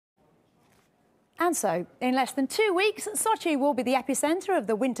And so, in less than 2 weeks, Sochi will be the epicentre of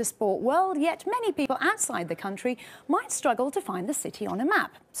the winter sport world, yet many people outside the country might struggle to find the city on a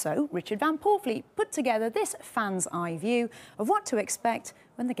map. So, Richard Van Poortvliet put together this fan's eye view of what to expect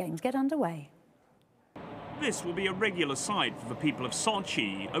when the Games get underway. This will be a regular sight for the people of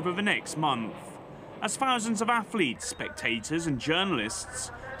Sochi over the next month, as thousands of athletes, spectators and journalists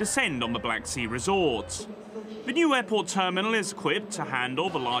descend on the Black Sea resort. The new airport terminal is equipped to handle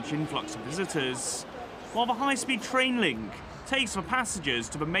the large influx of visitors, while the high-speed train link takes the passengers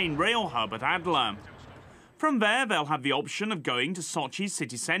to the main rail hub at Adler. From there, they'll have the option of going to Sochi's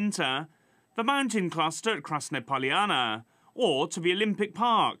city centre, the mountain cluster at Krasnaya Polyana, or to the Olympic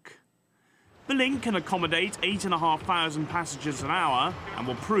Park. The link can accommodate 8,500 passengers an hour and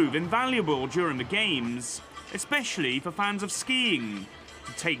will prove invaluable during the Games, especially for fans of skiing,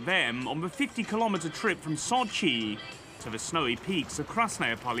 to take them on the 50-kilometre trip from Sochi to the snowy peaks of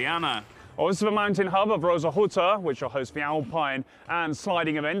Krasnaya Polyana. Well, this is the mountain hub of Rosa Huta, which will host the alpine and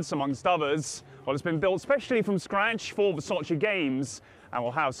sliding events, amongst others. Well, it's been built specially from scratch for the Sochi Games and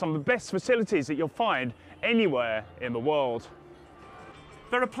will have some of the best facilities that you'll find anywhere in the world.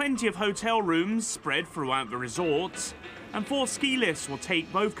 There are plenty of hotel rooms spread throughout the resort, and 4 ski lifts will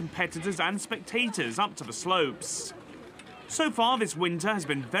take both competitors and spectators up to the slopes. So far, this winter has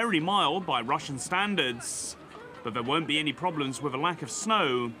been very mild by Russian standards, but there won't be any problems with a lack of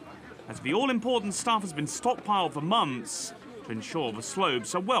snow, as the all-important stuff has been stockpiled for months to ensure the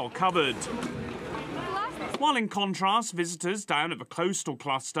slopes are well covered. While in contrast, visitors down at the coastal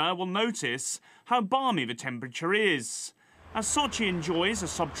cluster will notice how balmy the temperature is, as Sochi enjoys a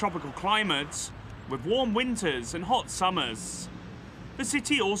subtropical climate with warm winters and hot summers. The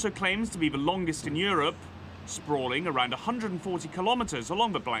city also claims to be the longest in Europe, sprawling around 140 kilometres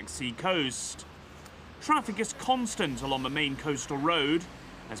along the Black Sea coast. Traffic is constant along the main coastal road,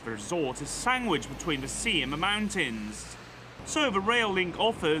 as the resort is sandwiched between the sea and the mountains. So the rail link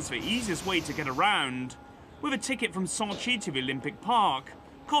offers the easiest way to get around, with a ticket from Sochi to the Olympic Park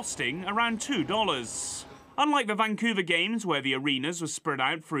costing around $2. Unlike the Vancouver Games, where the arenas were spread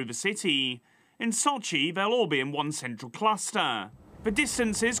out through the city, in Sochi they'll all be in one central cluster. The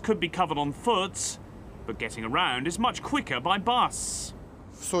distances could be covered on foot, but getting around is much quicker by bus.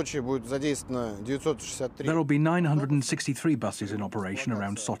 There will be 963 buses in operation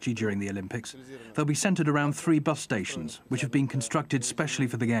around Sochi during the Olympics. They'll be centred around 3 bus stations, which have been constructed specially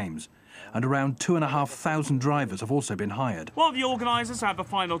for the Games, and around 2,500 drivers have also been hired. While the organisers have the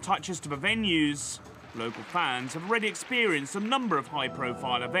final touches to the venues, local fans have already experienced a number of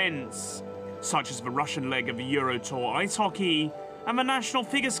high-profile events, such as the Russian leg of the Euro Tour ice hockey and the National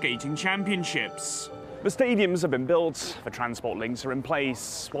Figure Skating Championships. The stadiums have been built, the transport links are in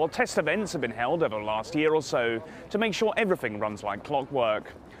place, while test events have been held over the last year or so to make sure everything runs like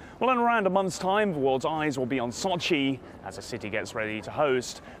clockwork. Well, in around a month's time, the world's eyes will be on Sochi as the city gets ready to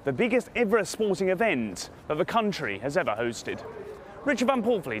host the biggest ever sporting event that the country has ever hosted. Richard Van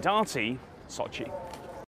Poortvliet, RT, Sochi.